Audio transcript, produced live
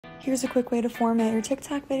Here's a quick way to format your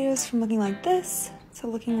TikTok videos from looking like this to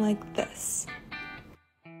looking like this.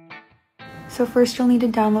 So first you'll need to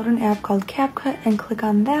download an app called CapCut and click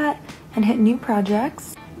on that and hit New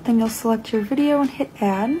Projects. Then you'll select your video and hit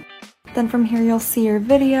Add. Then from here you'll see your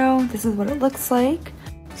video. This is what it looks like.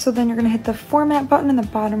 So then you're going to hit the Format button in the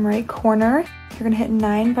bottom right corner. You're going to hit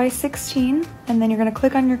 9:16 and then you're going to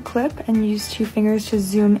click on your clip and use 2 fingers to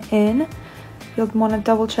zoom in. You'll want to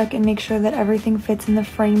double check and make sure that everything fits in the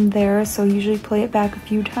frame there, so usually play it back a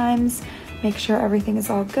few times, make sure everything is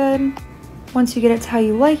all good. Once you get it to how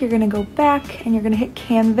you like, you're going to go back and you're going to hit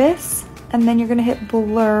Canvas, and then you're going to hit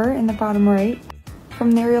Blur in the bottom right.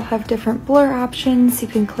 From there you'll have different blur options. You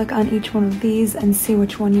can click on each one of these and see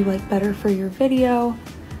which one you like better for your video.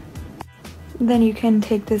 Then you can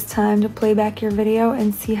take this time to play back your video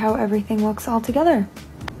and see how everything looks all together.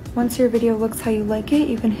 Once your video looks how you like it,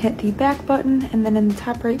 you can hit the back button, and then in the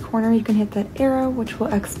top right corner you can hit that arrow, which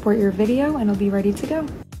will export your video and it'll be ready to go.